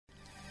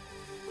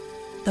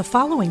The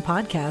following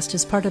podcast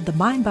is part of the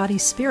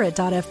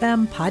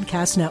MindBodySpirit.fm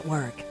podcast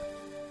network.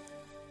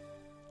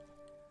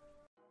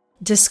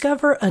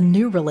 Discover a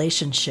new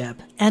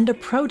relationship and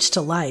approach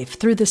to life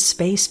through the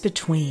space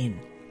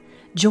between.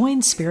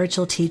 Join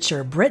spiritual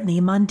teacher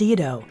Brittany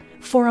Mondito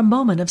for a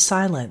moment of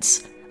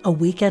silence, a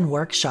weekend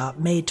workshop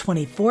May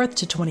 24th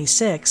to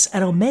 26th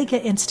at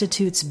Omega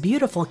Institute's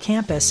beautiful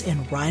campus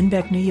in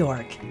Rhinebeck, New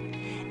York.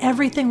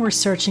 Everything we're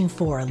searching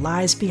for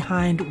lies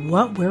behind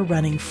what we're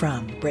running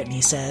from, Brittany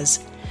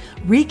says.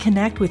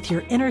 Reconnect with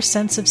your inner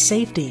sense of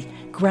safety,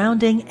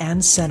 grounding,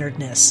 and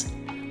centeredness.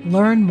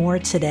 Learn more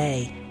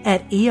today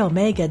at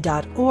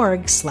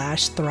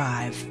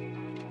eomega.org/thrive.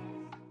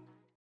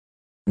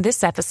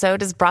 This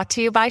episode is brought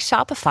to you by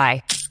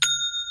Shopify.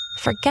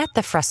 Forget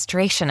the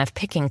frustration of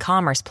picking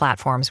commerce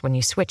platforms when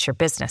you switch your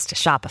business to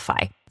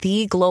Shopify,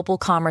 the global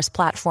commerce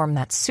platform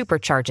that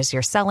supercharges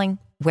your selling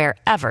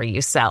wherever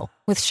you sell.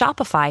 With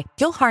Shopify,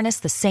 you'll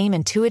harness the same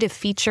intuitive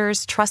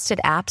features, trusted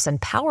apps,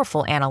 and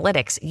powerful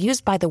analytics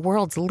used by the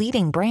world's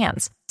leading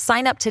brands.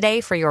 Sign up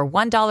today for your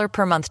 $1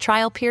 per month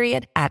trial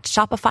period at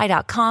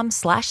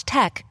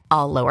shopify.com/tech,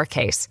 all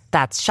lowercase.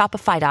 That's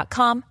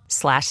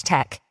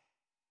shopify.com/tech.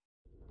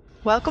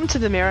 Welcome to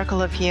the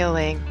Miracle of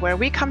Healing, where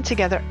we come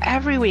together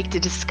every week to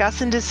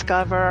discuss and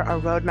discover a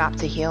roadmap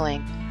to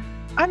healing.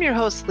 I'm your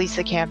host,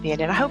 Lisa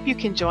Campion, and I hope you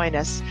can join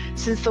us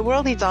since the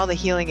world needs all the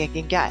healing it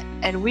can get,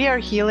 and we are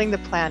healing the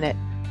planet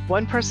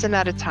one person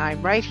at a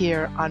time right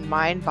here on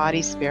Mind,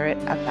 Body, Spirit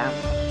FM.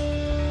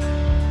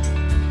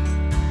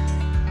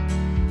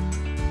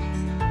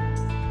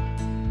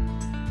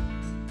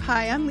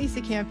 Hi, I'm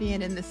Lisa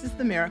Campion, and this is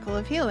the Miracle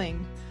of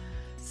Healing.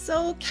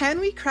 So, can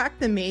we crack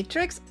the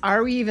matrix?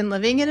 Are we even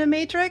living in a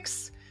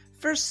matrix?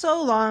 For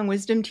so long,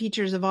 wisdom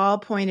teachers have all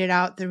pointed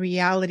out the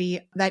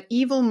reality that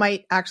evil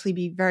might actually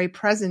be very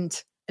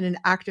present and an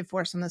active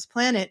force on this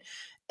planet.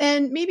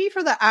 And maybe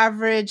for the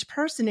average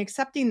person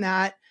accepting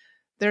that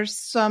there's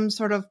some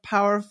sort of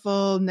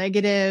powerful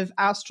negative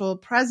astral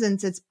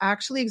presence that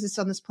actually exists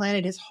on this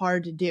planet is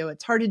hard to do.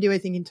 It's hard to do, I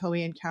think, until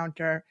we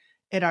encounter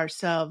it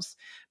ourselves.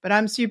 But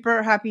I'm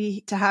super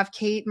happy to have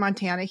Cate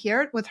Montana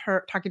here with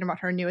her talking about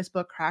her newest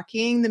book,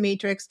 Cracking the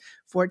Matrix,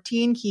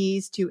 14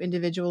 Keys to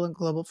Individual and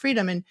Global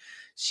Freedom. And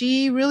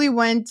she really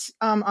went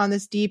on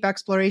this deep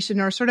exploration,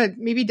 or sort of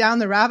maybe down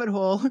the rabbit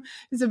hole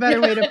is a better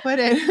way to put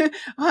it,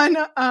 on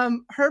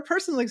her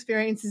personal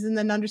experiences, and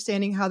then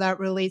understanding how that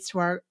relates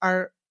to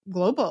our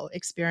global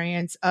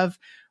experience of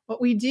what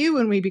we do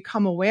when we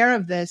become aware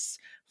of this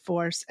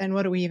force, and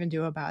what do we even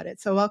do about it.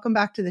 So welcome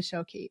back to the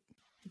show, Cate.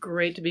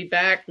 Great to be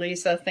back,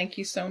 Lisa. Thank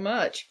you so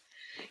much.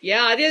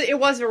 Yeah, it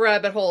was a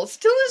rabbit hole. It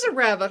still is a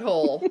rabbit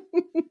hole.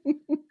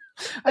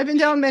 I've been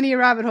down many a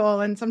rabbit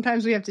hole, and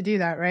sometimes we have to do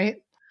that,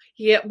 right?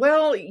 Yeah,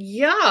 well,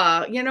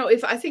 yeah.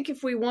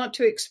 If we want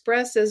to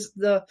express as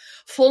the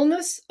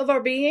fullness of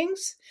our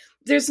beings,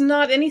 there's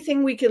not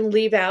anything we can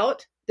leave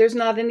out. There's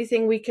not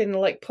anything we can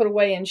put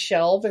away and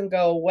shelve and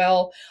go,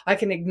 well, I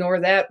can ignore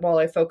that while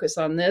I focus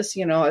on this.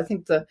 I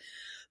think the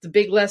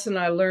big lesson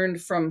I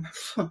learned from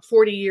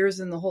 40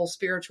 years in the whole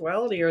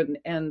spirituality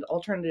and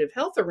alternative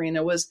health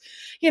arena was,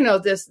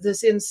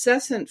 this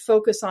incessant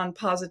focus on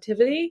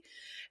positivity.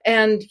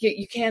 And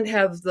you can't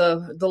have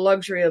the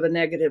luxury of a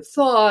negative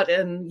thought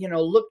and,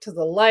 look to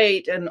the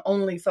light and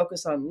only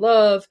focus on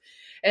love.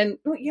 And,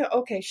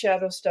 okay,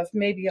 shadow stuff,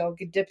 maybe I'll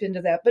dip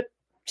into that, but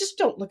just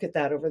don't look at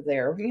that over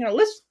there.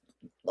 Let's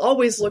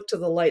always look to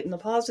the light and the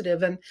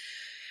positive.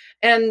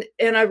 And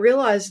I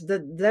realized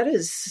that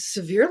has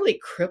severely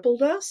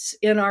crippled us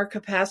in our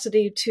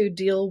capacity to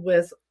deal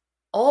with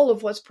all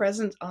of what's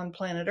present on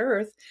planet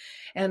Earth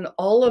and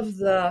all of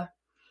the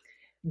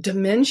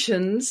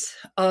dimensions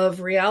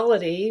of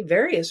reality,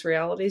 various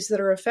realities that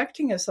are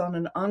affecting us on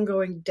an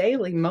ongoing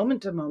daily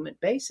moment-to-moment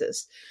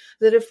basis.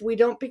 That if we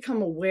don't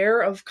become aware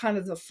of kind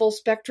of the full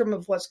spectrum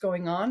of what's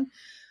going on,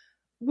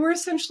 we're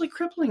essentially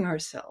crippling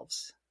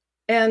ourselves.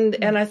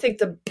 And I think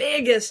the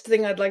biggest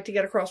thing I'd like to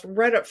get across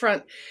right up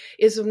front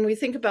is when we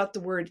think about the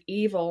word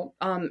evil,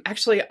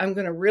 actually, I'm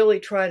going to really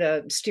try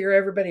to steer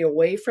everybody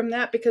away from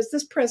that, because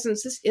this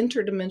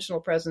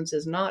interdimensional presence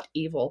is not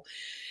evil.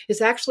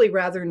 It's actually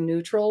rather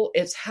neutral.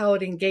 It's how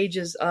it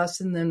engages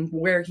us, and then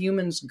where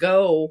humans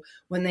go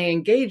when they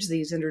engage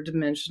these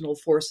interdimensional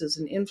forces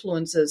and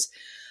influences.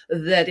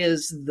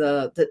 That's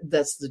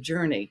the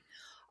journey.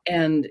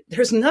 And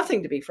there's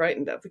nothing to be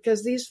frightened of,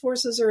 because these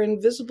forces are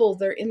invisible.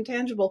 They're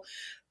intangible.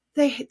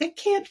 They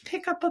can't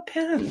pick up a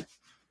pen.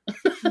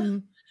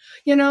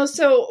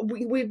 So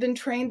we've been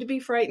trained to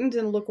be frightened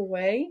and look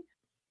away.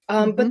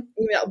 But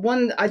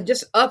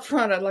up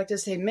front, I'd like to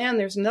say, man,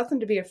 there's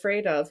nothing to be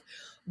afraid of.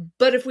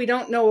 But if we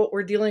don't know what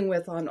we're dealing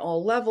with on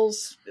all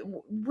levels,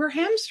 we're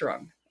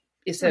hamstrung,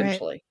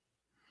 essentially. Right.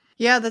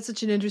 Yeah, that's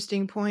such an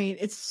interesting point.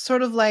 It's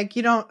sort of like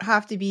you don't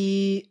have to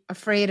be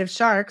afraid of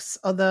sharks,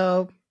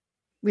 although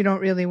we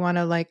don't really want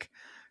to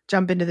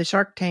jump into the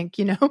shark tank,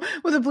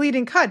 with a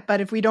bleeding cut.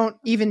 But if we don't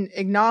even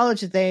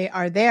acknowledge that they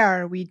are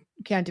there, we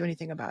can't do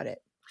anything about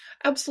it.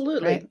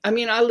 Absolutely. Right. I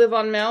mean, I live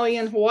on Maui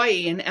in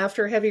Hawaii, and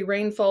after heavy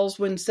rainfalls,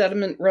 when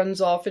sediment runs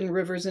off in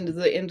rivers into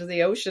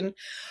the ocean,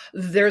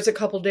 there's a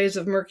couple days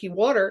of murky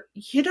water.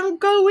 You don't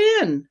go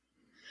in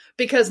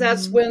because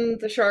that's when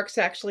the sharks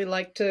actually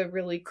like to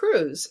really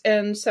cruise.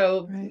 And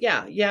so,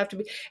 yeah, you have to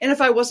be. And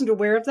if I wasn't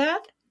aware of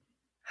that,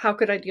 how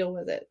could I deal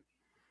with it?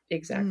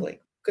 Exactly.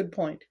 Good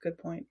point. Good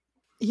point.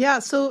 Yeah.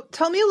 So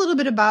tell me a little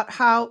bit about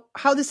how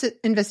this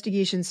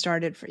investigation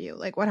started for you.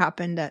 Like what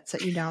happened that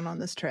set you down on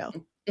this trail?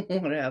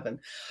 What happened?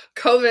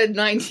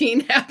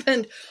 COVID-19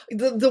 happened.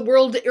 The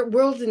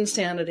world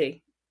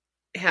insanity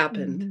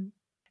happened.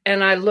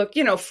 And I look,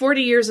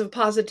 40 years of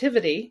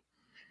positivity,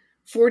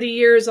 40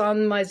 years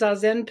on my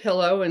Zazen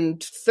pillow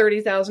and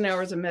 30,000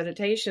 hours of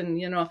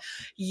meditation,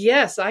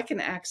 yes, I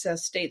can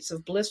access states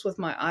of bliss with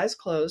my eyes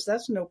closed.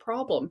 That's no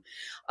problem.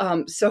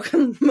 So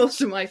can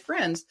most of my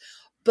friends.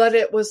 But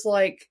it was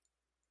like,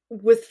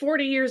 with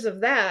 40 years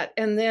of that,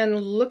 and then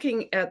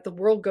looking at the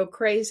world go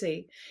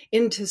crazy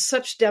into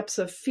such depths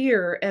of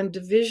fear and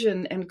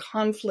division and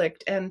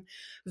conflict and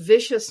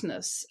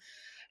viciousness,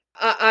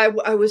 I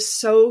was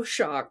so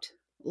shocked,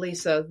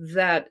 Lisa,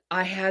 that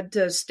I had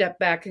to step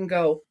back and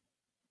go,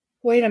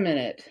 wait a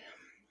minute.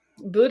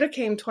 Buddha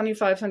came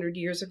 2,500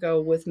 years ago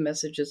with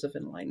messages of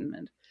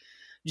enlightenment.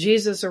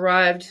 Jesus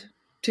arrived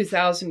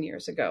 2,000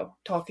 years ago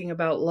talking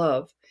about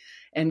love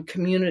and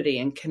community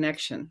and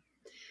connection.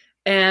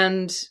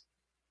 And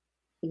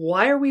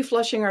why are we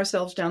flushing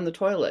ourselves down the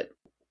toilet?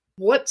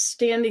 What's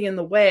standing in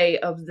the way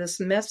of this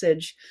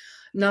message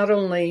not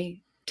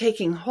only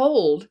taking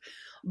hold,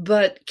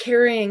 but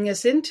carrying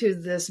us into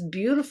this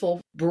beautiful,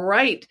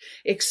 bright,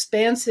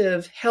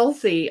 expansive,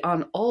 healthy,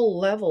 on all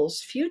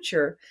levels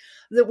future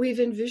that we've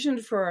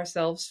envisioned for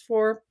ourselves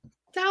for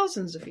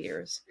thousands of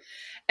years?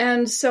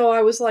 And so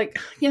I was like,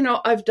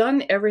 I've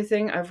done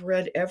everything. I've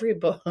read every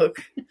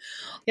book.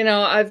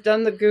 I've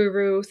done the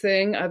guru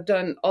thing.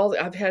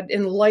 I've had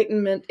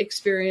enlightenment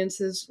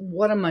experiences.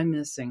 What am I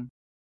missing?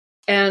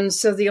 And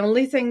so the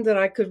only thing that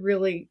I could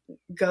really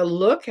go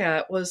look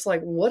at was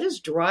like, what is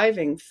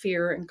driving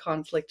fear and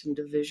conflict and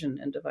division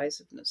and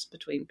divisiveness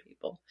between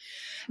people?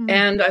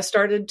 And I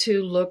started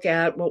to look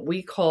at what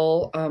we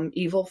call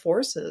evil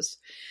forces.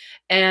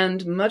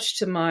 And much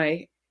to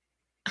my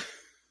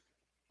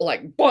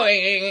like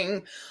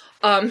boing,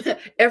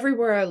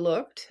 everywhere I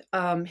looked,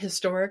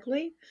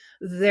 historically,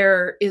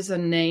 there is a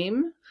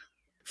name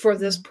for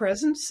this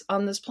presence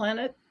on this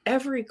planet.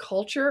 Every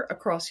culture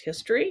across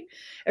history,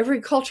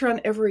 every culture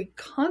on every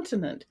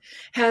continent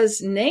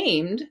has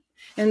named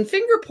and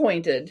finger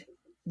pointed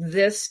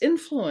this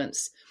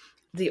influence.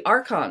 The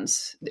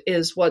archons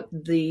is what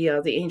the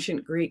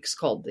ancient Greeks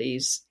called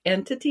these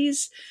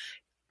entities.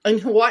 In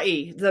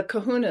Hawaii, the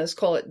kahunas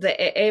call it the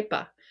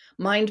e'epa,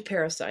 mind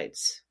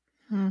parasites.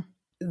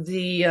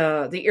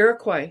 The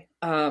Iroquois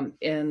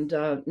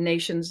and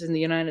nations in the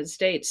United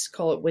States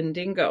call it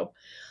Wendigo.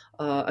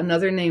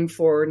 Another name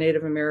for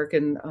Native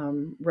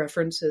American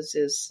references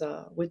is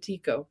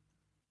Wetiko.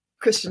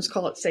 Christians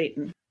call it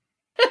Satan.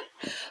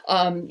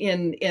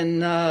 In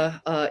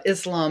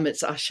Islam,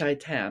 it's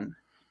Ashaitan.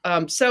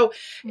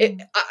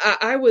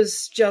 I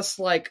was just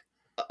like,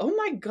 oh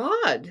my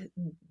God,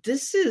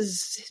 this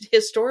is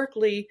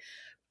historically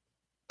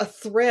a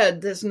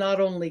thread that's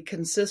not only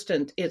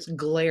consistent, it's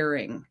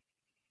glaring.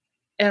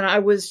 And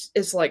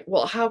it's like,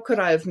 well, how could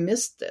I have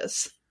missed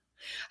this?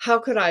 How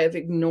could I have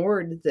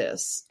ignored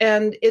this?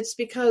 And it's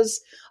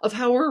because of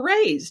how we're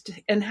raised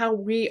and how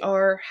we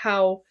are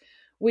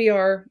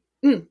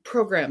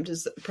programmed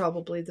is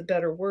probably the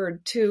better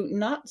word, to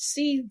not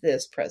see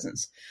this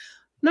presence.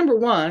 Number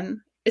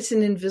one, it's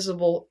an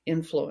invisible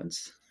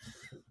influence.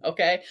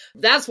 Okay.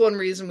 That's one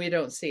reason we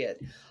don't see it.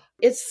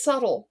 It's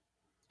subtle.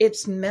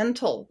 It's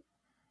mental.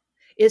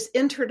 It's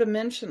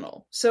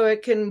interdimensional. So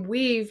it can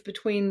weave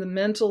between the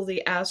mental,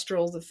 the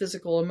astral, the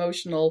physical,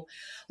 emotional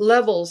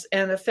levels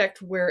and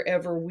affect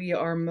wherever we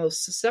are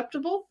most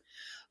susceptible.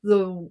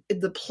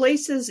 The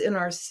places in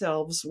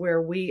ourselves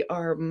where we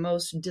are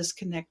most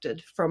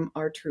disconnected from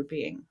our true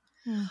being.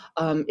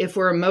 If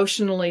we're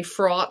emotionally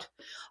fraught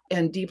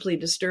and deeply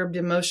disturbed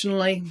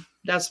emotionally,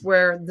 that's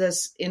where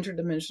this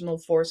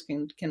interdimensional force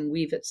can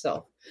weave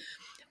itself.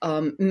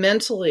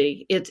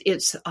 Mentally,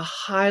 it's a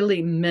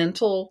highly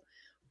mental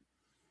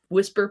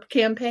whisper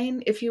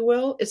campaign, if you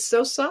will. It's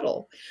so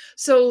subtle.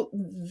 So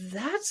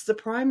that's the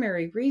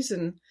primary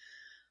reason,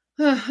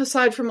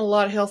 aside from a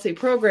lot of healthy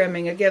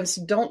programming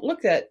against don't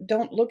look at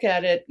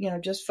it,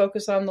 just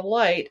focus on the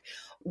light.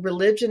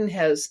 Religion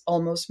has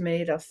almost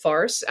made a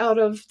farce out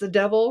of the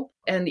devil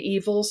and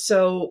evil.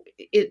 So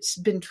it's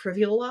been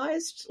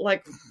trivialized.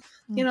 Like,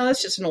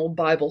 that's just an old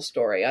Bible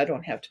story. I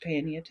don't have to pay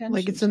any attention.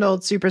 Like it's an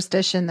old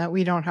superstition that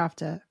we don't have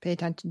to pay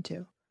attention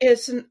to.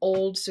 It's an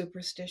old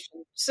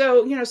superstition.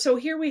 So, so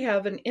here we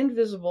have an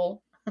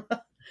invisible,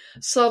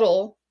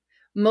 subtle,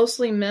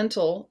 mostly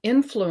mental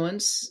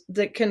influence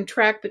that can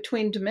track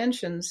between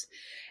dimensions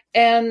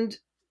and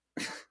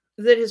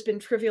that has been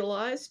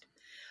trivialized.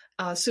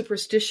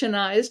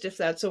 superstitionized, if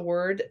that's a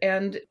word,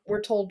 and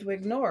we're told to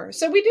ignore.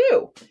 So we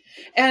do.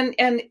 And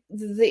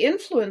the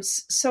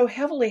influence so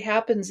heavily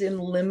happens in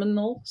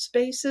liminal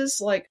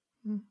spaces. Like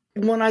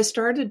when I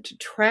started to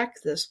track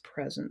this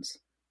presence,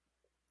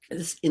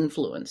 this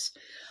influence,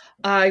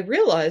 I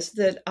realized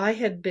that I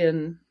had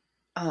been,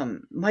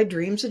 my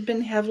dreams had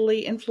been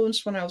heavily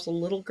influenced when I was a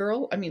little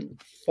girl. I mean,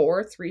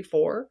 4,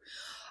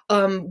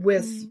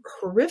 with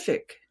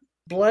horrific,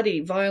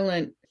 bloody,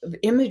 violent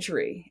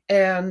imagery.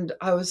 And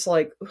I was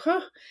like,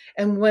 huh.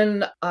 And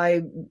when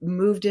I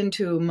moved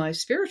into my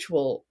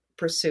spiritual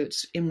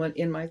pursuits in my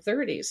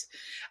 30s,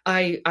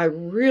 I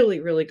really,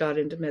 really got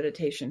into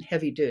meditation,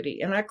 heavy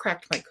duty, and I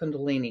cracked my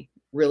Kundalini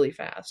really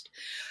fast.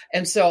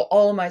 And so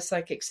all of my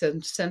psychic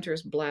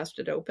centers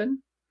blasted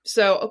open.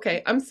 So,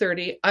 okay, I'm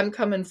 30. I'm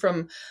coming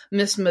from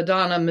Miss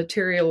Madonna,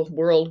 material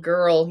world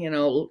girl,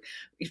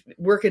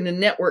 working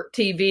in network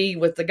TV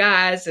with the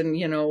guys and,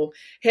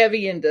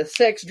 heavy into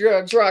sex,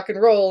 drugs, rock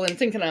and roll and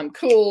thinking I'm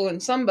cool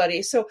and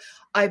somebody. So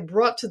I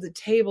brought to the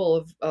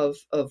table of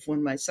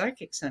when my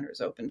psychic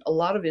centers opened, a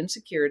lot of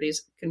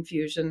insecurities,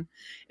 confusion,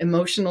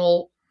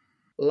 emotional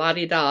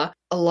la-di-da,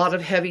 a lot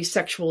of heavy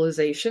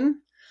sexualization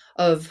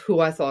of who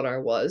I thought I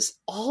was,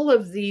 all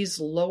of these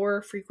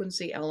lower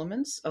frequency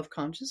elements of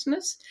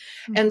consciousness.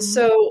 Mm-hmm. And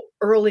so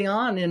early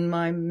on in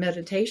my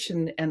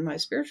meditation and my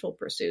spiritual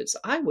pursuits,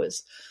 I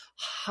was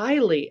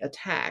highly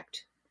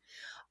attacked,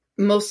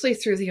 mostly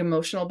through the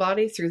emotional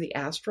body, through the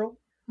astral,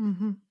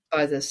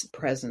 by this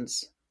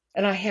presence.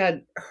 And I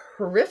had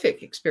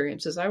horrific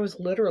experiences. I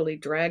was literally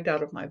dragged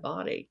out of my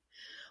body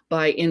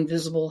by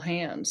invisible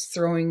hands,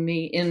 throwing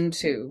me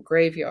into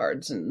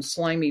graveyards and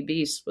slimy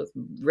beasts with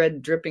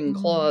red dripping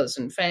claws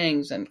and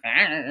fangs. And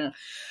I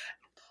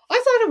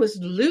thought I was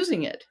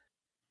losing it.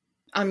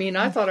 I mean,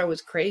 I thought I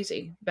was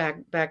crazy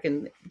back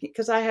in,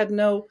 because I had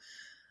no,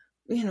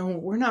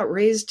 we're not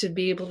raised to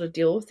be able to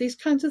deal with these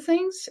kinds of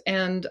things.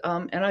 And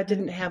I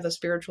didn't have a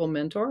spiritual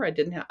mentor.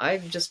 I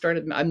just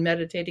started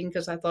meditating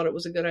because I thought it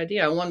was a good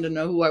idea. I wanted to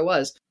know who I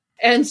was.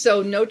 And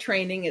so no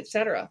training,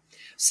 etc.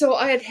 So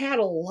I had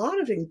a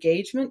lot of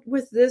engagement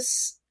with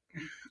this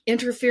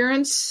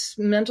interference,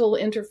 mental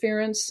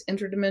interference,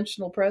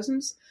 interdimensional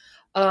presence.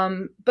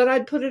 But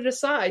I'd put it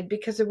aside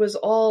because it was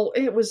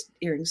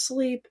during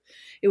sleep.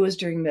 It was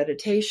during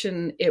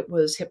meditation. It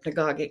was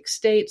hypnagogic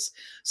states.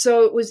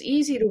 So it was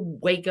easy to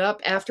wake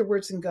up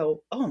afterwards and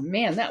go, oh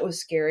man, that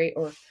was scary.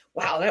 Or,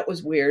 wow, that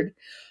was weird.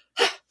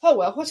 Oh,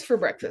 well, what's for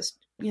breakfast?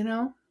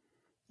 Yeah.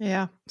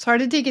 It's hard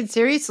to take it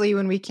seriously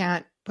when we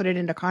can't put it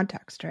into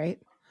context, right?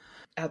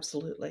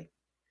 Absolutely.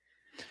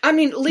 I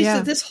mean,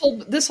 Lisa, this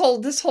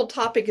whole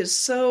topic is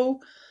so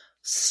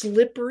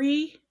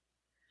slippery.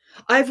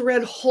 I've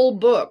read whole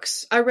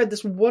books. I read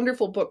this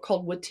wonderful book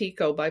called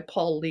Wetiko by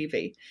Paul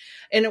Levy.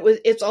 And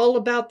it's all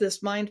about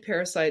this mind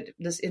parasite,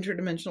 this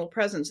interdimensional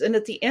presence. And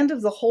at the end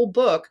of the whole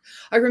book,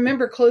 I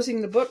remember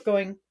closing the book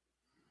going,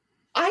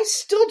 I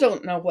still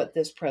don't know what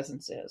this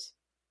presence is.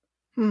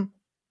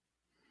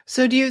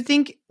 So do you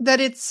think that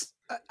it's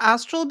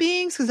astral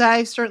beings? Because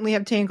I certainly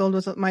have tangled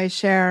with my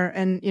share.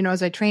 And,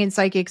 as I train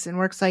psychics and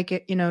work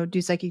psychic,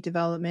 do psychic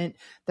development,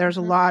 there's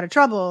a lot of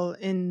trouble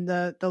in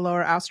the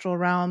lower astral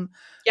realm.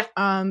 Yeah.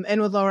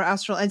 And with lower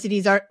astral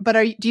entities.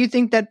 Do you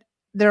think that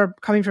they're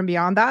coming from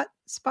beyond that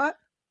spot?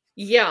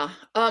 Yeah.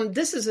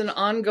 This is an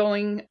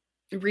ongoing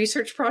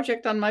research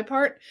project on my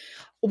part.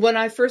 When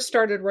I first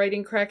started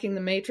writing Cracking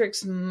the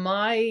Matrix,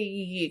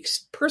 my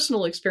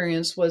personal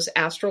experience was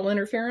astral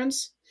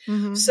interference.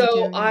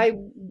 So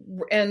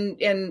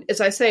and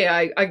as I say,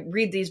 I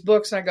read these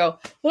books and I go,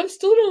 well, I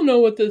still don't know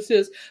what this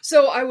is.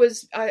 So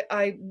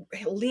I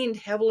leaned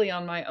heavily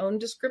on my own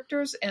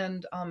descriptors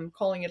and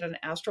calling it an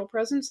astral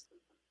presence.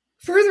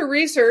 Further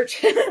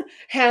research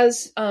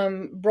has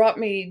brought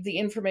me the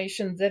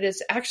information that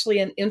it's actually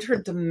an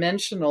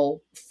interdimensional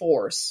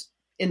force,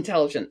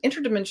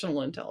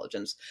 interdimensional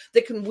intelligence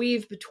that can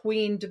weave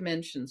between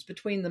dimensions,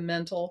 between the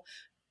mental,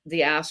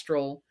 the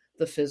astral,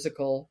 the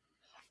physical,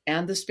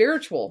 and the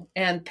spiritual,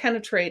 and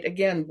penetrate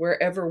again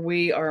wherever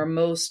we are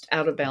most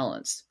out of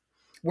balance,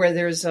 where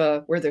there's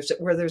a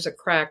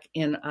crack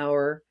in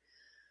our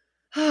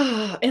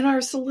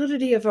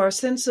solidity of our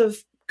sense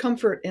of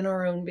comfort in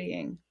our own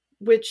being,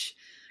 which,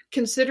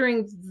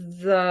 considering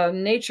the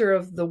nature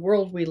of the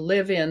world we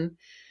live in,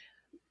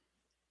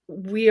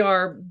 we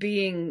are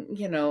being,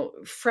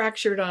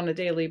 fractured on a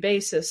daily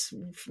basis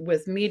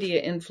with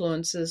media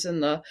influences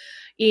and the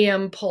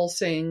EM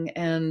pulsing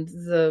and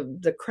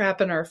the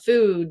crap in our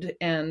food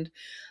and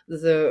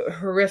the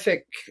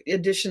horrific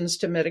additions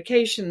to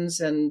medications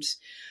and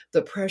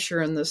the pressure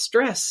and the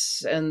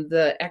stress and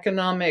the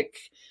economic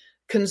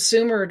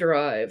consumer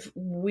drive.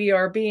 We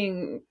are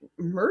being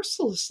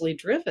mercilessly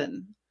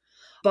driven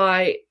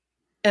by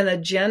an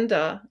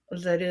agenda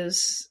that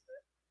is,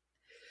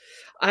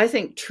 I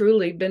think,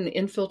 truly been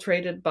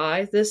infiltrated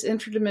by this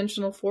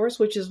interdimensional force,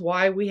 which is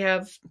why we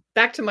have,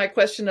 back to my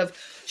question of,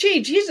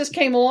 gee, Jesus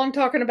came along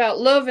talking about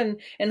love and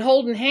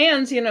holding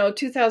hands,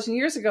 2,000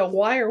 years ago.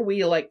 Why are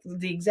we like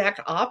the exact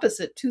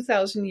opposite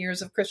 2,000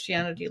 years of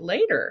Christianity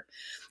later?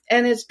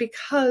 And it's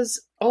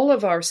because all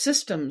of our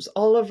systems,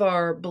 all of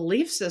our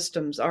belief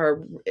systems,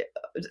 our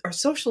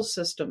social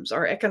systems,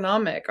 our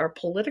economic, our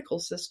political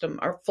system,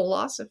 our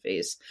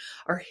philosophies,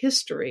 our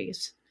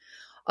histories,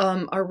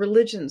 our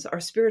religions, our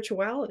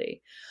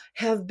spirituality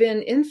have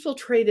been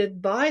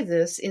infiltrated by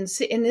this. And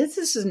this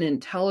is an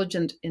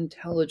intelligent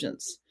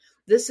intelligence.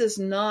 This is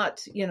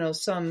not,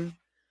 some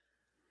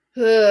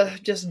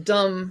just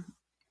dumb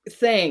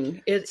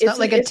thing. It's not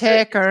like a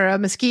tick or a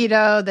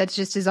mosquito that's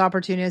just as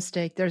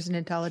opportunistic. There's an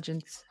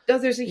intelligence. No,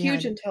 there's a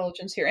huge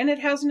intelligence here, and it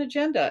has an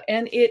agenda,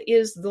 and it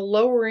is the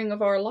lowering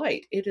of our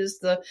light. It is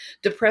the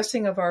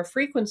depressing of our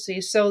frequency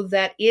so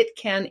that it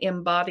can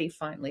embody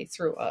finally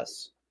through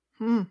us.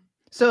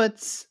 So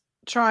it's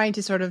trying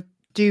to sort of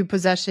do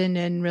possession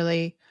and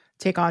really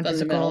take on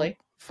physical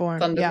form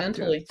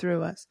fundamentally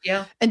through us.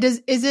 Yeah. And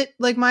is it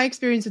like my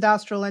experience with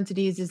astral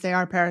entities is they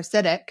are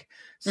parasitic.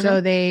 So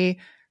they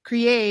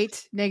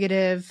create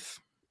negative,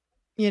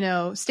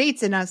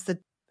 states in us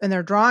and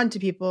they're drawn to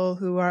people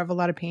who have a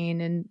lot of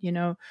pain and,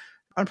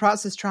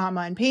 unprocessed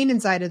trauma and pain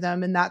inside of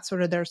them. And that's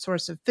sort of their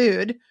source of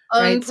food.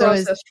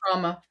 Unprocessed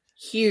trauma.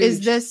 Huge.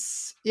 Is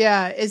this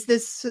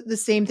the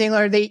same thing?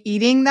 Are they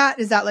eating that?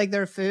 Is that like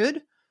their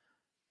food?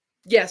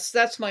 Yes,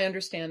 that's my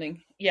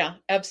understanding. Yeah,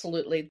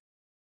 absolutely.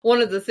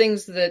 One of the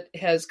things that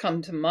has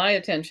come to my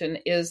attention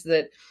is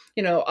that,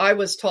 I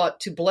was taught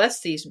to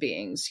bless these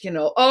beings,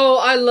 oh,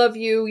 I love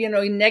you,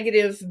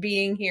 negative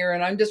being here,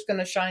 and I'm just going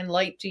to shine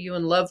light to you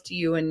and love to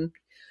you and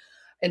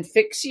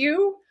fix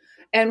you.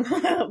 And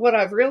what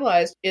I've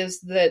realized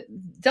is that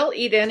they'll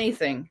eat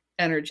anything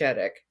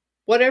energetic.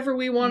 Whatever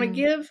we want to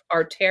give,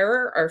 our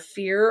terror, our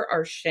fear,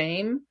 our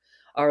shame,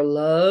 our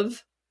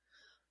love.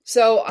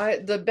 So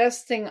the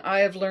best thing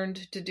I have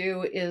learned to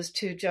do is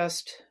to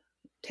just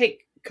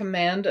take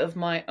command of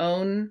my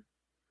own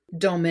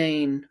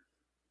domain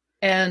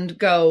and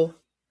go,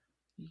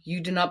 you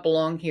do not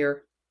belong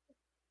here.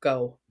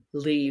 Go,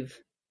 leave,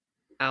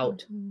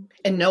 out.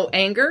 And no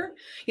anger.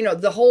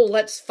 The whole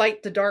let's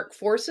fight the dark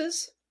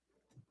forces.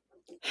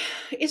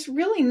 It's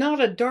really not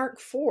a dark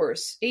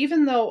force,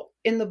 even though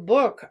in the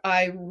book,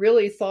 I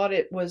really thought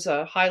it was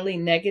a highly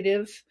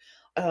negative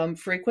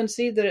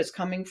frequency that it's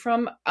coming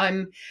from.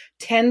 I'm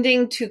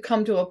tending to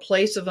come to a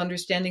place of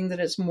understanding that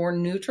it's more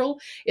neutral.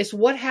 It's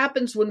what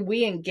happens when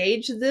we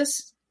engage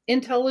this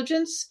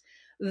intelligence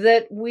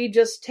that we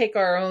just take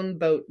our own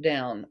boat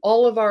down.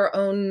 All of our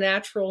own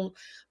natural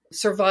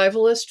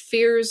survivalist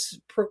fears,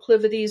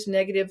 proclivities,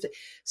 negative,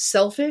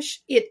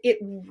 selfish, it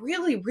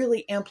really,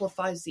 really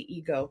amplifies the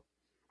ego.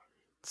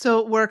 So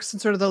it works in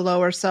sort of the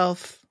lower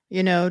self,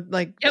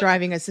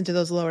 driving us into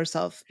those lower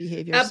self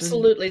behaviors.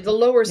 Absolutely. The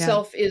lower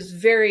self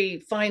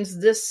finds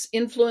this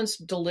influence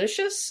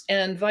delicious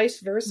and vice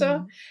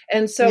versa.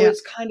 And so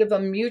it's kind of a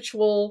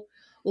mutual,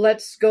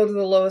 let's go to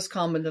the lowest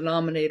common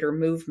denominator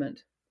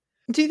movement.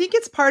 Do you think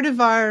it's part of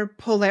our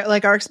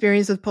our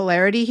experience with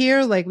polarity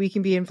here? Like we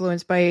can be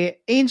influenced by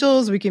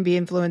angels, we can be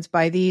influenced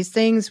by these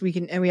things,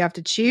 and we have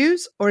to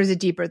choose, or is it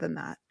deeper than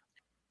that?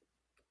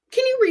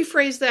 Can you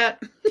rephrase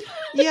that?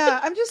 Yeah,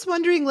 I'm just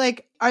wondering,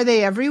 are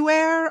they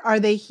everywhere? Are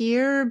they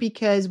here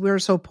because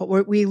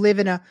we live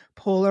in a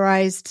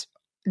polarized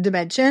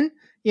dimension,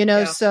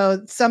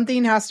 so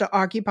something has to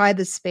occupy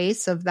the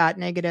space of that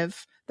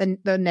negative,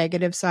 the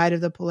negative side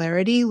of the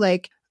polarity.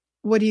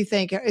 What do you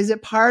think? Is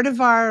it part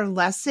of our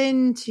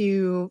lesson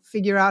to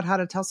figure out how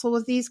to tussle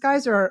with these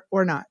guys or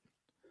not?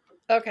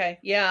 Okay.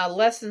 Yeah.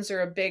 Lessons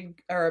are a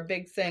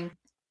big thing.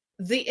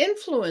 The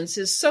influence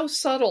is so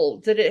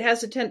subtle that it has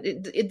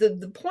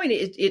the point,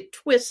 it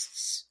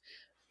twists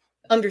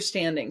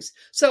understandings.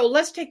 So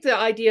let's take the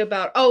idea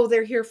about,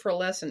 they're here for a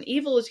lesson.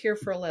 Evil is here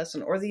for a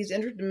lesson, or these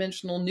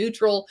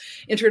neutral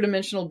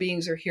interdimensional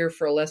beings are here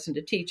for a lesson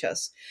to teach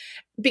us.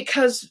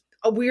 Because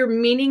we're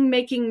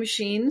meaning-making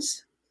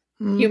machines,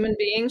 human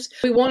beings.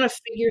 We want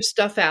to figure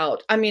stuff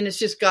out. I mean, it's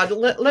just, God,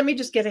 let me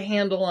just get a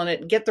handle on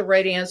it, get the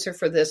right answer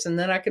for this, and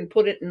then I can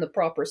put it in the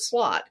proper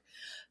slot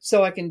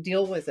so I can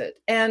deal with it.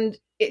 And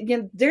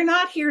they're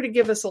not here to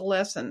give us a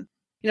lesson.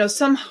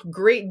 Some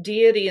great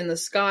deity in the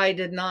sky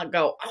did not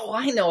go,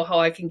 I know how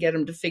I can get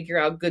them to figure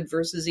out good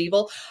versus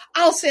evil.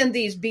 I'll send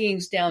these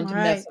beings down to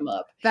mess them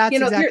up. That's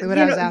exactly what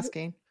I was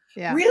asking.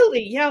 Yeah.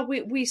 Really? Yeah.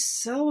 We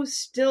so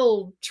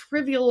still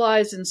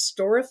trivialize and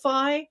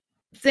storify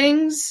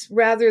things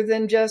rather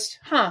than just,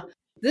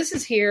 this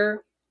is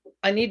here.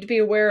 I need to be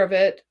aware of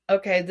it.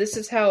 Okay, this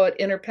is how it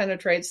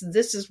interpenetrates.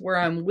 This is where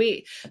I'm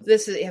weak.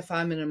 This is if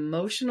I'm in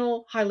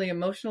highly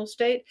emotional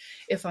state,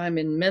 if I'm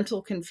in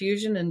mental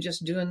confusion and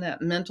just doing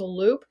that mental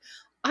loop,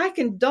 I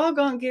can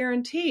doggone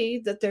guarantee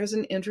that there's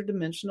an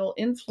interdimensional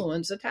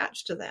influence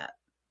attached to that.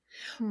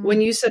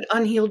 When you said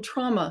unhealed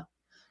trauma,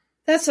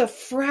 that's a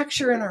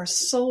fracture in our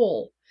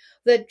soul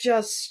that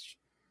just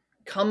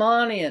come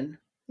on in.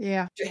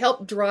 Yeah. to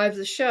help drive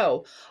the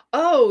show.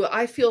 Oh,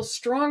 I feel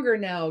stronger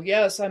now.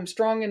 Yes, I'm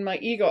strong in my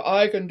ego.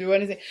 I can do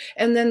anything.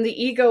 And then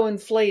the ego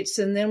inflates,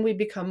 and then we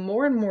become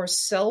more and more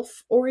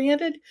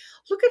self-oriented.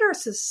 Look at our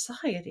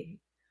society.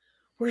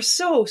 We're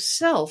so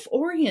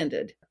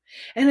self-oriented.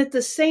 And at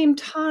the same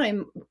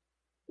time,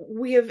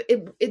 we have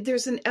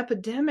there's an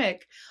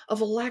epidemic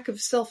of a lack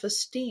of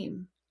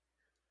self-esteem.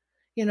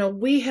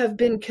 We have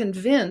been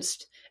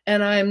convinced,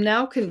 and I am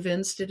now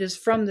convinced it is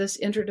from this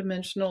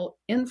interdimensional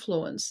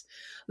influence,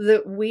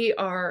 that we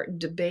are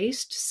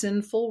debased,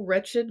 sinful,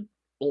 wretched,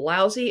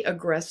 lousy,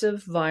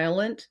 aggressive,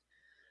 violent,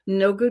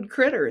 no good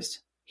critters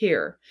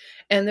here,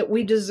 and that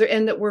we deserve,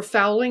 and that we're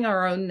fouling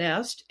our own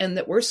nest, and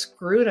that we're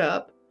screwed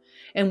up,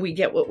 and we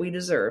get what we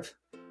deserve.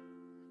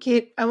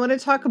 Cate, I want to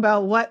talk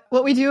about what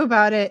we do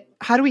about it.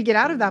 How do we get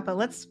out of that?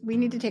 But we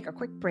need to take a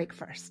quick break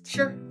first.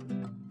 Sure.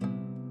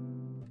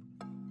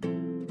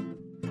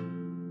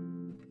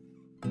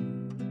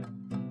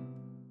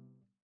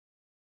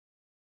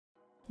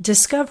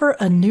 Discover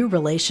a new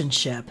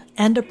relationship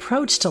and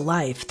approach to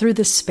life through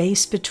the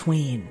space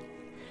between.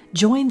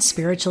 Join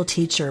spiritual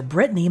teacher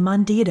Brittany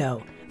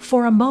Mondito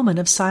for a moment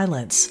of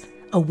silence,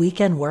 a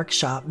weekend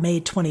workshop May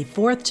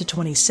 24th to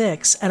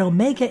 26th at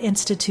Omega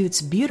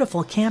Institute's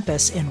beautiful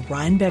campus in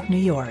Rhinebeck, New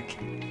York.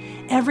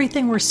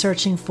 Everything we're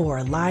searching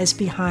for lies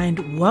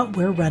behind what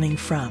we're running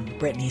from,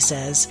 Brittany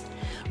says.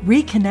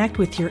 Reconnect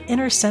with your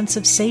inner sense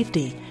of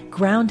safety,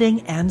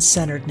 grounding, and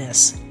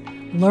centeredness.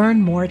 Learn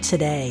more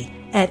today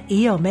at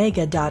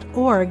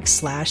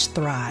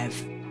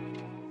eomega.org/thrive.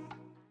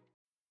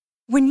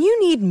 When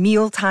you need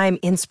mealtime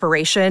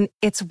inspiration,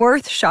 it's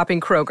worth shopping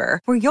Kroger,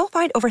 where you'll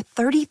find over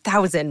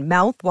 30,000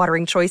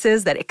 mouth-watering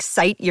choices that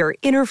excite your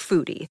inner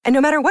foodie. And no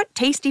matter what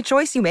tasty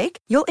choice you make,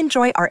 you'll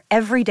enjoy our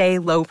everyday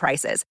low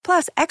prices,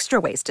 plus extra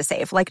ways to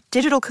save, like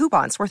digital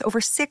coupons worth over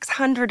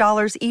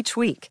 $600 each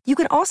week. You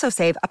can also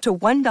save up to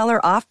 $1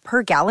 off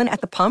per gallon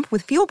at the pump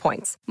with fuel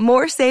points.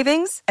 More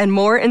savings and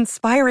more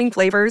inspiring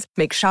flavors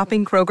make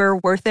shopping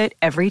Kroger worth it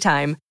every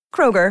time.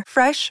 Kroger,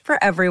 fresh for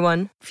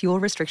everyone. Fuel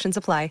restrictions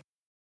apply.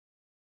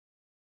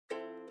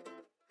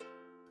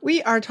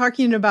 We are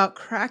talking about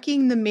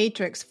Cracking the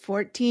Matrix,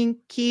 14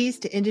 Keys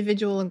to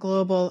Individual and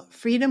Global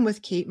Freedom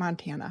with Cate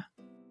Montana.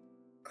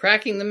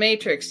 Cracking the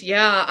Matrix.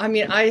 Yeah. I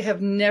mean, I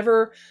have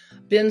never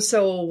been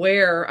so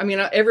aware. I mean,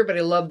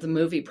 everybody loved the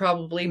movie.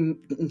 Probably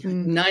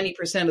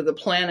 90% of the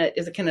planet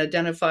can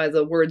identify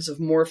the words of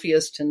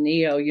Morpheus to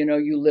Neo.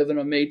 You live in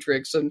a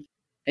matrix and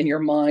your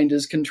mind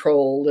is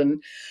controlled.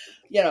 And,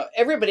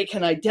 everybody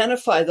can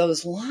identify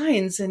those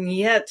lines. And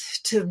yet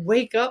to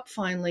wake up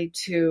finally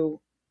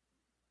to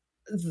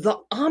the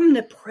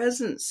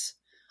omnipresence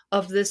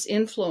of this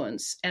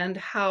influence and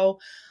how,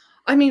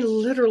 I mean,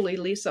 literally,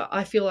 Lisa,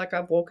 I feel like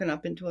I've woken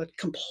up into a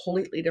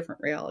completely different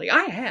reality.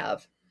 I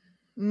have.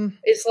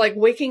 It's like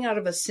waking out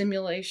of a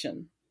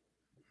simulation.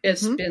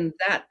 It's been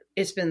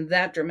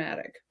that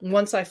dramatic.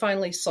 Once I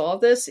finally saw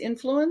this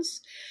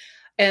influence,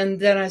 and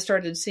then I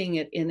started seeing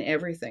it in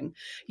everything.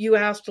 You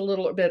asked a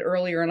little bit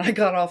earlier, and I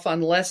got off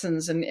on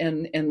lessons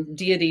and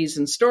deities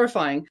and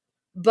storifying.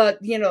 But,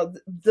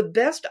 the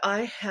best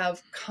I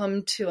have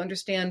come to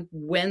understand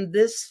when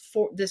this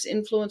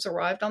influence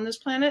arrived on this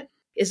planet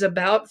is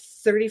about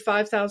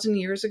 35,000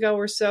 years ago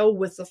or so,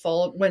 with the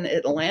fall, when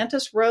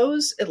Atlantis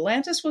rose.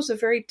 Atlantis was a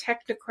very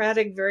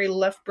technocratic, very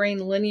left brain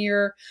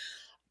linear,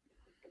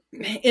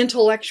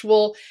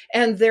 intellectual,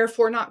 and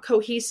therefore not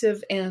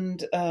cohesive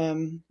and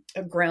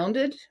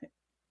grounded.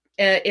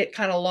 It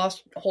kind of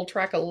lost whole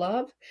track of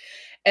love.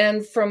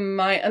 And from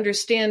my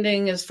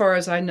understanding, as far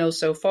as I know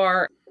so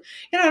far,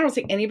 I don't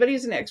think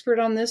anybody's an expert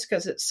on this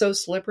because it's so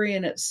slippery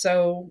and it's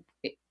so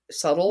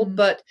subtle,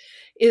 but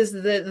is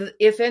that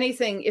if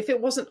anything, if it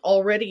wasn't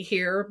already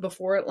here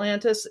before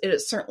Atlantis, it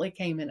certainly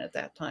came in at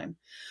that time.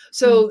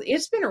 So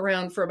it's been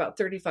around for about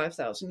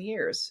 35,000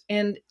 years.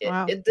 And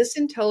this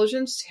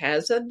intelligence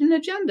has an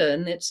agenda,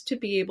 and it's to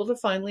be able to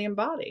finally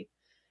embody.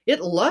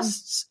 It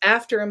lusts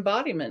after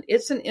embodiment.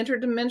 It's an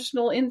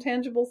interdimensional,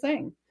 intangible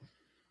thing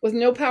with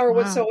no power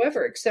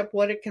whatsoever, except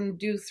what it can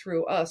do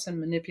through us and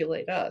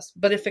manipulate us.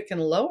 But if it can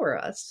lower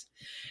us,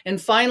 and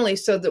finally,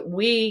 so that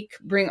we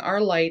bring our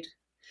light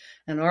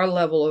and our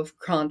level of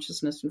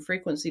consciousness and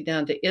frequency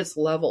down to its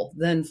level,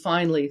 then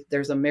finally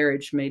there's a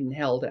marriage made in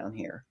hell down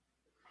here.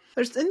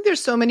 I think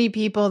there's so many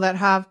people that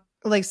have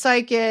like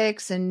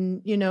psychics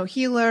and,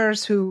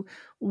 healers who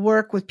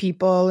work with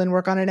people and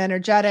work on an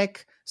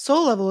energetic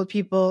soul level with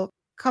people,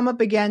 come up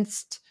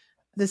against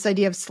this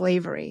idea of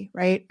slavery,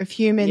 right? Of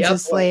humans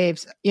as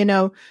slaves.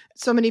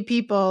 So many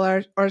people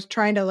are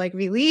trying to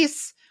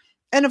release.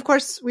 And of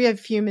course, we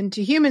have human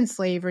to human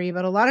slavery,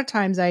 but a lot of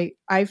times I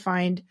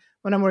find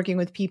when I'm working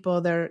with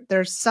people,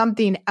 there's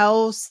something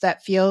else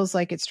that feels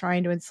like it's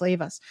trying to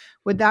enslave us.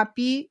 Would that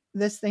be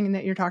this thing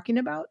that you're talking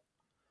about?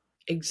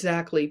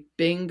 Exactly.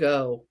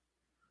 Bingo.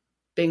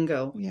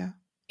 Yeah.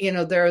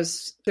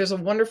 there's a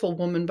wonderful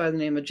woman by the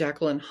name of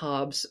Jacqueline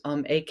Hobbs,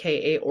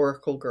 aka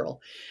Oracle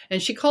Girl,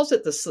 and she calls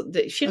it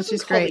she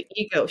doesn't call it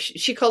ego.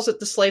 She calls it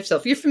the slave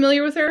self. You're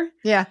familiar with her?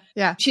 Yeah.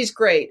 She's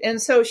great,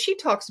 and so she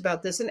talks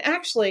about this. And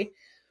actually,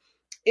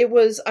 I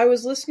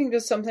was listening to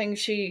something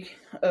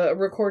a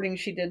recording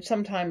she did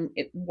sometime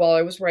while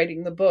I was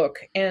writing the book,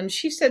 and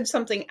she said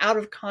something out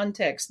of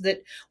context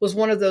that was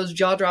one of those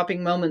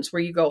jaw-dropping moments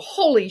where you go,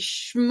 "Holy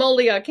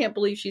schmoly! I can't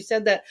believe she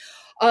said that."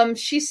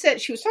 She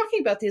said she was talking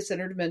about these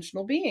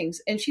interdimensional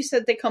beings, and she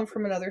said they come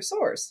from another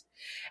source.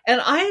 And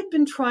I had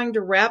been trying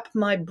to wrap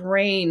my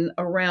brain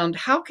around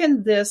how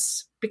can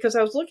this, because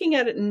I was looking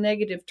at it in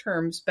negative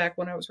terms back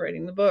when I was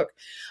writing the book.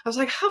 I was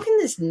like, how can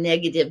this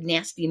negative,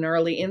 nasty,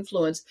 gnarly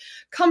influence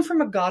come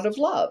from a God of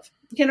love?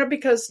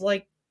 Because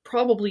like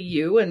probably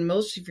you and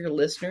most of your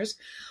listeners,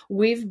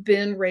 we've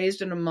been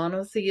raised in a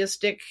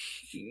monotheistic,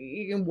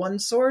 one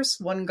source,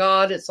 one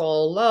God, it's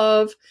all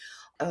love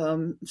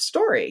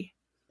story.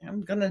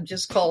 I'm going to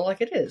just call it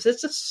like it is.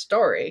 It's a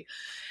story.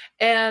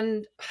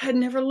 And I had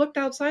never looked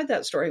outside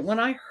that story. When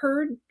I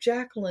heard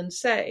Jacqueline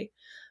say,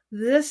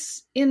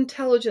 this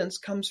intelligence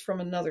comes from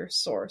another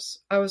source,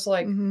 I was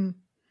like,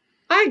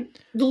 I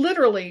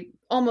literally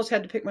almost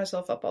had to pick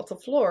myself up off the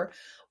floor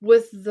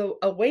with the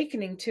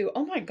awakening to,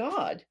 oh my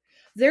God,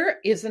 there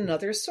is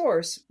another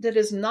source that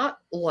is not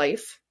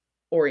life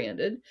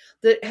oriented,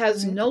 that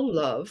has no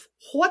love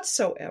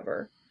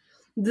whatsoever,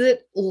 that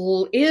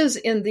is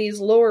in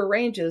these lower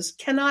ranges,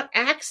 cannot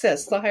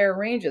access the higher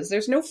ranges.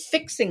 There's no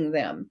fixing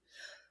them.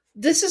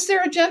 This is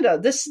their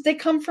agenda. They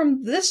come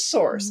from this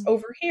source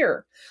over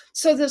here.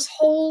 So this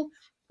whole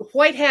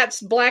white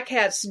hats, black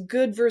hats,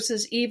 good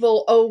versus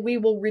evil. Oh, we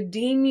will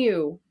redeem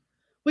you.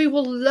 We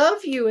will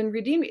love you and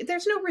redeem you.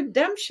 There's no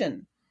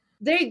redemption.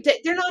 They're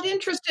not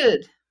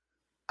interested.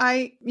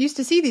 I used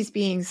to see these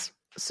beings.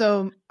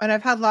 So, and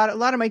I've had a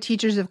lot of my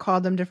teachers have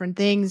called them different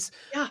things.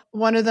 Yeah.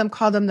 One of them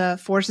called them the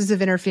forces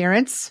of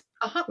interference,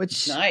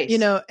 which, nice.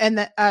 And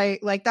that I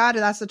like that.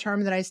 And that's the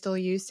term that I still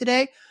use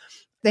today.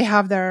 They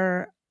have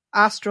their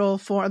astral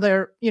form,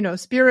 their,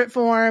 spirit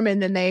form,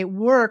 and then they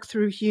work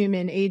through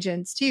human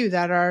agents too,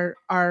 that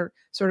are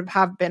sort of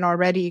have been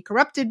already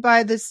corrupted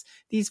by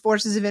these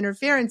forces of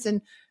interference.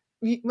 And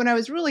when I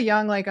was really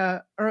young, like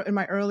in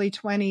my early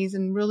 20s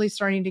and really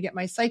starting to get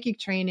my psychic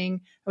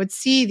training, I would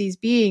see these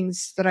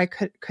beings that I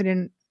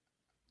couldn't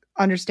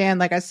understand.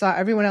 Like I saw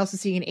everyone else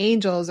is seeing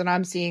angels, and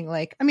I'm seeing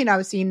I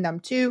was seeing them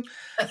too,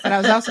 but I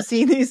was also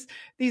seeing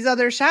these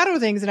other shadow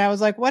things. And I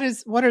was like,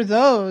 what are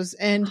those?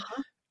 And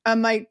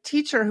my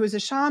teacher, who's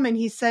a shaman,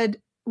 he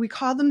said, we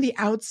call them the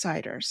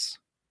outsiders.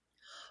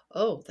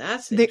 Oh,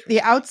 that's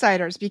the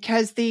outsiders,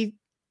 because they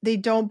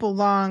don't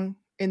belong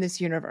in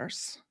this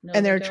universe,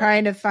 and they're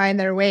trying to find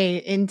their way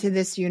into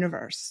this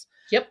universe.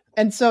 Yep.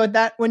 And so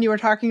that when you were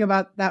talking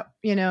about that,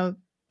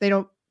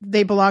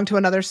 they belong to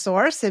another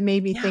source, it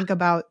made me think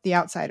about the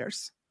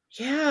outsiders.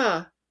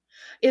 Yeah.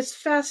 It's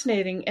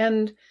fascinating.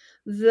 And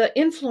the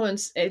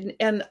influence,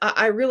 and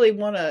I really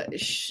want to,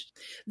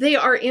 they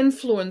are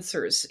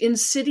influencers.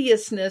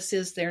 Insidiousness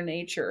is their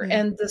nature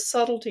and the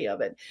subtlety of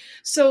it.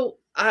 So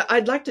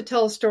I'd like to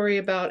tell a story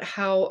about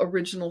how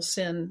original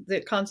sin,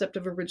 the concept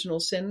of original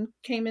sin,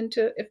 came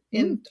onto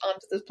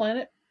this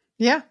planet.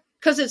 Yeah.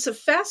 Because it's a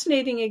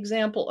fascinating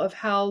example of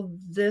how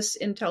this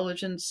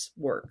intelligence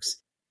works.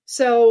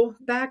 So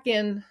back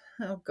in,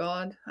 oh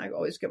God, I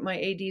always get my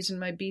ADs and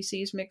my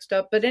BCs mixed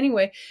up. But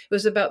anyway, it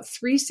was about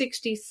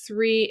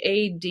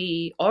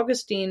 363 AD.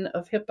 Augustine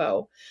of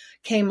Hippo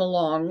came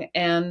along,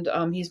 and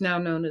he's now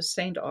known as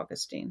Saint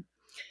Augustine.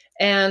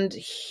 And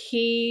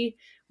he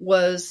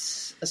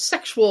was a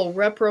sexual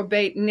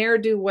reprobate,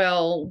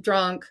 ne'er-do-well,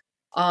 drunk.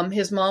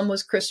 His mom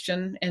was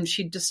Christian, and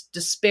she just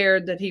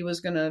despaired that he was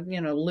going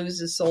to, lose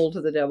his soul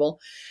to the devil.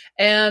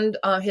 And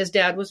his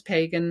dad was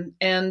pagan.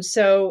 And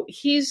so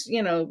he's,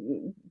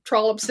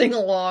 trollopsing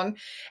along,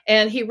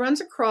 and he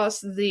runs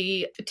across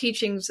the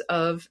teachings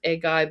of a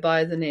guy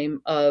by the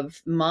name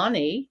of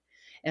Mani,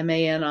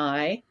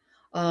 M-A-N-I,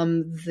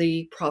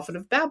 the prophet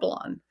of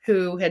Babylon,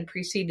 who had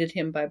preceded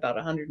him by about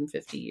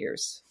 150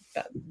 years,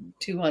 about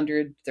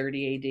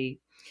 230 AD.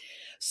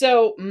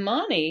 So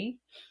Mani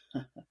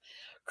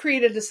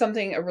created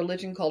a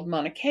religion called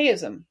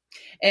Manichaeism.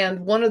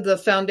 And one of the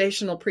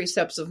foundational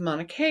precepts of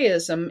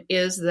Manichaeism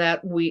is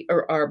that we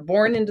are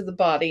born into the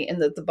body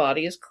and that the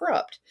body is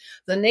corrupt.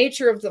 The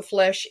nature of the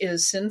flesh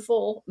is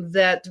sinful,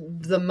 that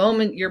the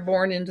moment you're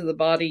born into the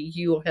body,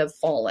 you have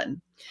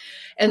fallen.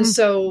 And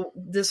so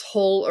this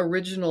whole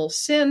original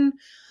sin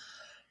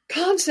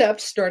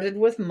concept started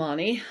with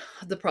Mani,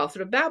 the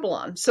prophet of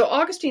Babylon. So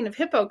Augustine of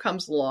Hippo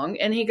comes along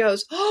and he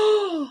goes,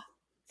 oh,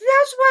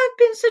 that's why I've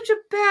been such a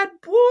bad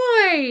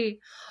boy.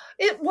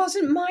 It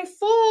wasn't my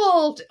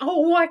fault.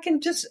 Oh, I can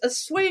just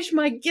assuage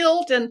my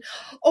guilt. And,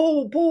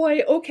 oh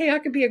boy, okay, I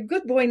could be a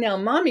good boy now.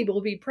 Mommy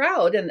will be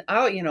proud. And,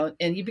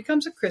 and he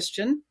becomes a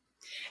Christian,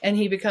 and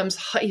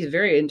he's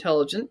very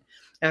intelligent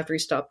after he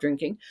stopped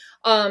drinking.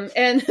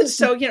 And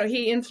so,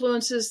 he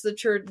influences the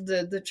church,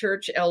 the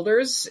church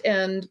elders.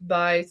 And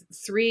by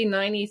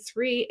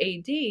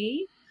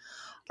 393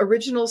 AD,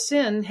 original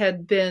sin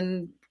had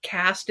been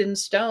cast in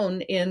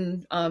stone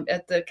in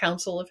at the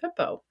Council of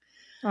Hippo.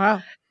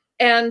 Wow.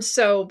 And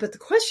so, but the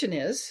question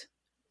is,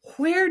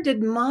 where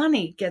did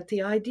Mani get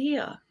the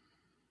idea?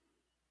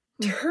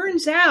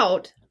 Turns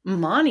out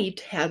Mani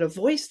had a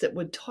voice that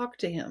would talk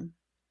to him,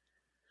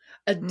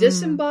 a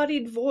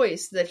disembodied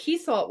voice that he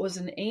thought was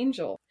an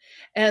angel.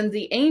 And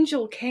the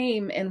angel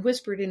came and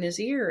whispered in his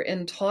ear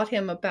and taught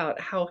him about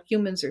how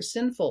humans are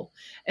sinful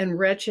and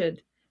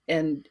wretched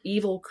and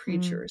evil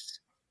creatures.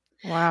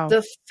 Wow.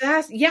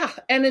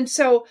 And then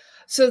so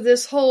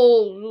this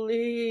whole,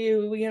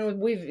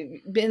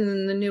 we've been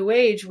in the new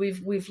age,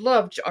 we've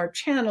loved our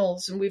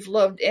channels, and we've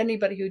loved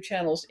everybody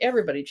channels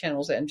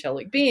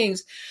angelic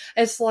beings.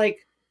 It's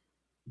like,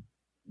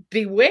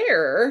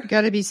 beware.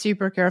 Got to be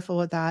super careful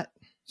with that.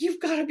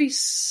 You've got to be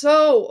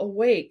so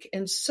awake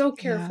and so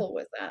careful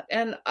with that.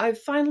 And I've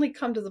finally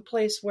come to the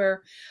place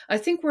where I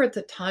think we're at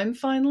the time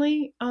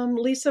finally,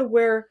 Lisa,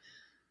 where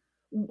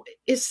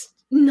it's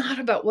not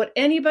about what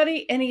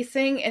anybody,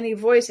 anything, any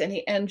voice,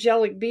 any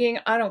angelic being,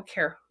 I don't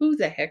care who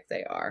the heck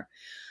they are.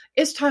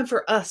 It's time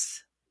for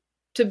us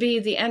to be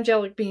the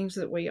angelic beings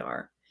that we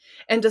are,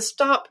 and to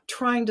stop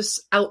trying to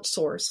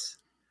outsource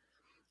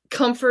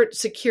comfort,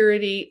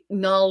 security,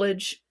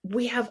 knowledge.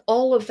 We have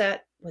all of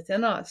that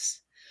within us.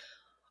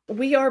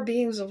 We are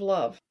beings of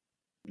love.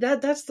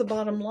 That's the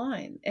bottom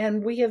line.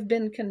 And we have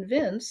been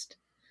convinced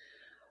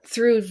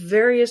through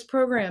various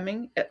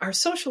programming, our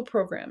social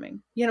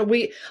programming. We're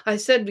the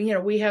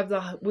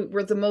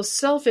most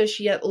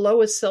selfish yet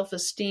lowest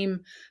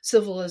self-esteem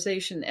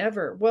civilization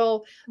ever.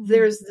 Well,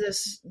 there's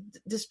this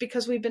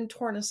because we've been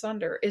torn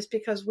asunder. It's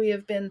because we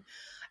have been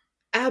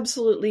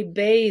absolutely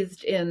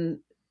bathed in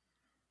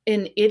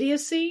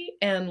idiocy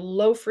and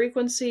low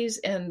frequencies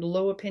and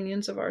low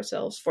opinions of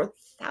ourselves for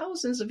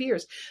thousands of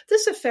years.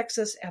 This affects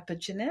us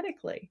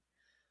epigenetically.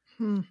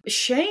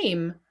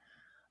 Shame,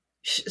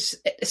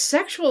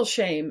 sexual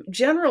shame,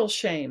 general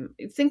shame,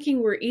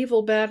 thinking we're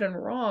evil, bad, and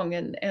wrong,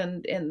 and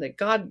that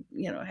God,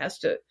 has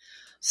to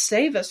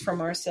save us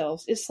from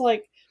ourselves. It's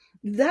like,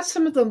 that's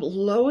some of the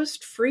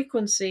lowest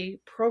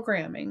frequency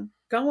programming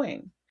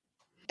going.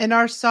 And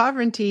our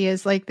sovereignty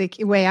is like the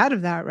way out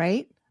of that,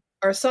 right?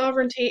 Our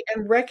sovereignty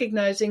and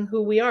recognizing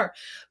who we are.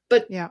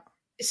 But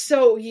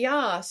so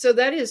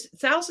that is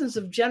thousands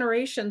of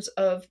generations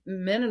of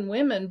men and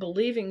women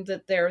believing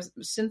that they're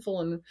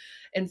sinful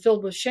and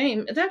filled with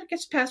shame. That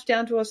gets passed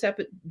down to us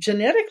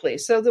genetically,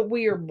 so that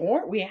we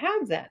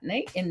have that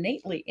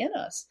innately in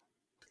us.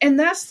 And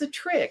that's the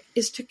trick,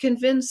 is to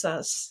convince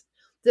us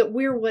that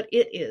we're what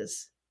it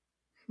is,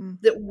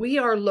 that we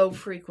are low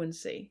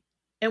frequency,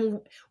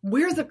 and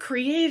we're the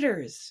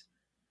creators.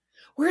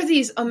 We're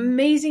these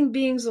amazing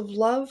beings of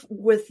love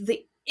with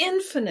the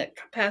infinite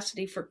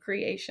capacity for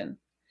creation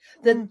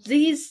that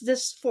this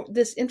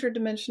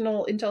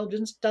interdimensional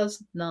intelligence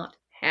does not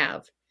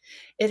have.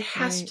 It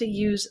has to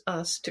use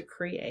us to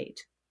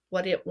create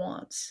what it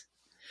wants.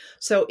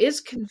 So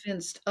it's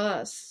convinced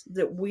us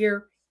that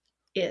we're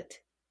it.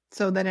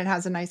 So then it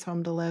has a nice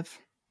home to live.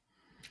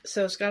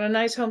 So it's got a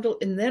nice home to,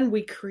 and then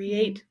we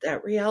create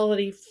that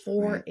reality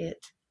for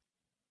it.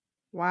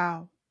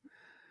 Wow.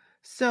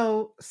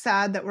 So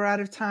sad that we're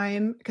out of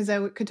time, because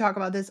I could talk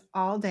about this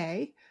all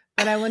day,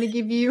 but I want to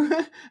give you,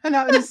 and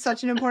that was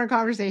such an important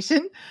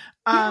conversation.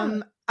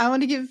 I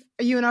want to give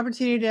you an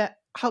opportunity to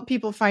help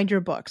people find your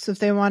book. So if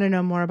they want to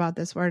know more about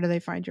this, where do they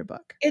find your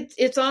book?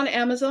 It's on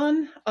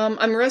Amazon.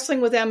 I'm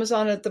wrestling with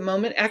Amazon at the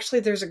moment.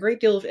 Actually, there's a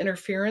great deal of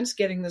interference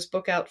getting this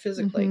book out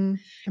physically.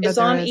 It's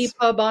on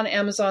EPUB on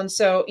Amazon.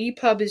 So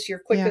EPUB is your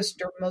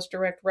quickest or most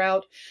direct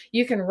route.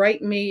 You can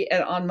write me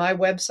on my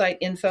website,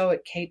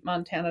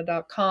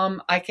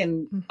 info@catemontana.com.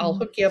 I'll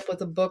hook you up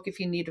with a book if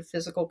you need a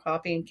physical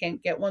copy and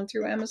can't get one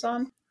through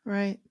Amazon.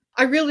 Right.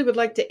 I really would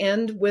like to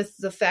end with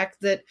the fact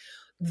that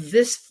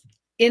this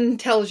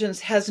intelligence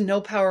has no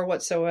power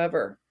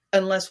whatsoever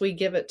unless we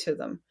give it to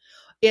them.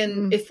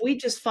 And if we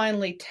just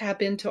finally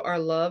tap into our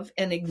love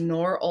and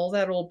ignore all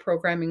that old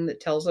programming that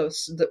tells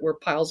us that we're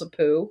piles of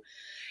poo,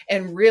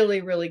 and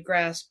really, really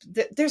grasp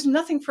that there's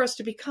nothing for us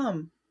to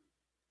become.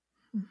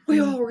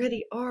 We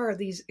already are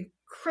these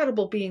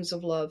incredible beings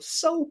of love,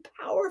 so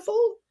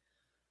powerful.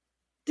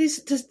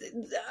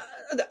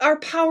 Our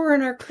power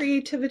and our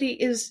creativity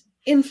is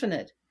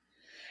infinite.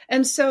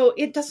 And so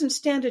it doesn't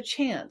stand a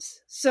chance.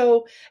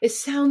 So it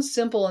sounds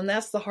simple. And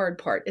that's the hard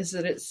part, is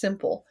that it's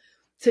simple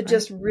to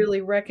just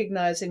really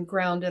recognize and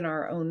ground in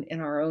our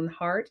own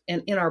heart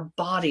and in our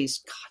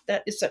bodies.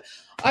 God,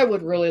 I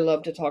would really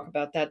love to talk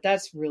about that.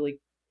 That's really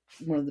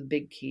one of the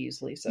big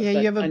keys, Lisa.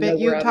 Yeah, you have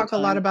you talk a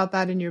lot about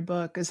that in your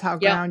book, is how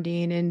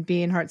grounding and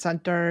being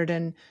heart-centered.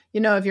 And,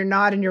 if you're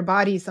not in your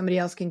body, somebody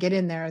else can get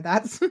in there.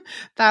 That's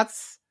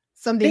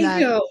something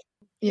that,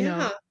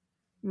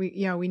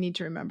 we need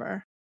to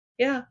remember.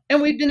 Yeah.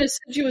 And we've been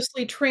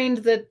assiduously trained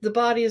that the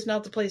body is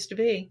not the place to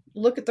be.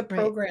 Look at the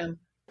program.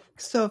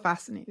 So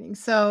fascinating.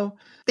 So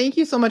thank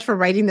you so much for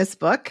writing this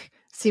book.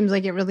 Seems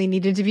like it really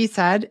needed to be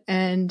said.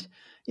 And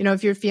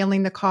if you're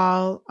feeling the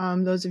call,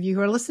 those of you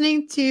who are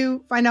listening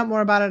to find out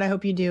more about it, I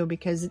hope you do,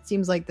 because it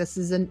seems like this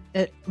is a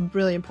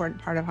really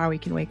important part of how we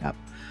can wake up.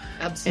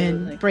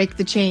 Absolutely. And break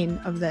the chain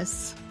of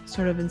this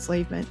sort of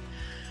enslavement.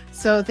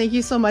 So thank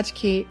you so much,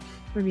 Cate,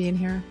 for being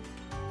here.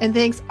 And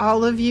thanks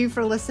all of you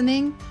for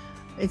listening.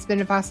 It's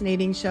been a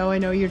fascinating show. I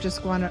know you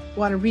just want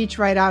to reach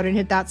right out and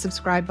hit that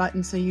subscribe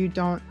button so you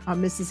don't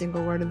miss a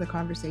single word of the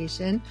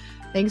conversation.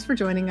 Thanks for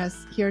joining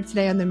us here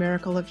today on The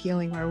Miracle of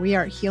Healing, where we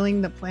are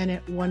healing the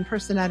planet one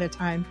person at a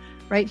time,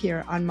 right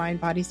here on Mind,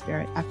 Body,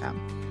 Spirit FM.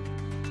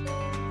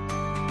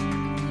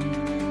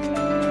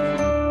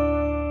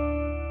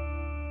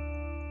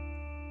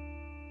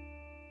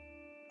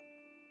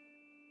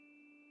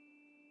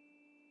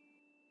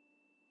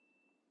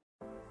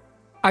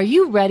 Are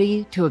you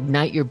ready to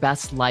ignite your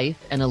best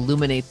life and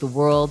illuminate the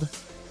world?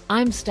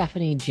 I'm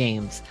Stephanie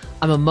James.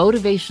 I'm a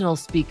motivational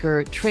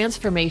speaker,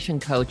 transformation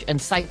coach, and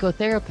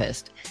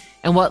psychotherapist.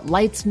 And what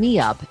lights me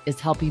up is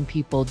helping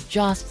people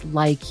just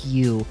like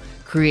you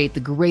create the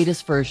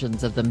greatest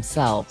versions of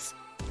themselves.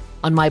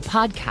 On my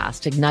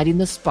podcast, Igniting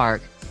the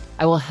Spark,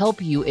 I will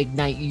help you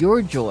ignite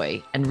your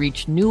joy and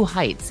reach new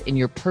heights in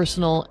your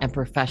personal and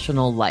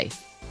professional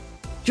life.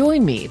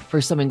 Join me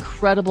for some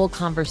incredible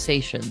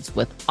conversations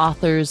with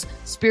authors,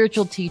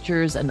 spiritual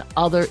teachers, and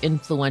other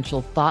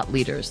influential thought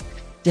leaders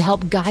to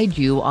help guide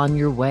you on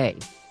your way.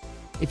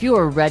 If you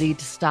are ready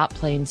to stop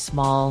playing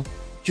small,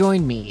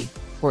 join me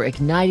for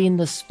Igniting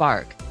the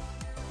Spark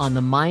on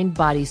the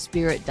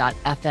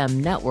mindbodyspirit.fm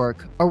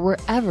network or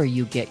wherever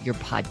you get your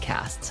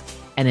podcasts,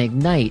 and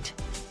ignite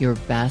your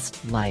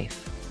best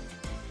life.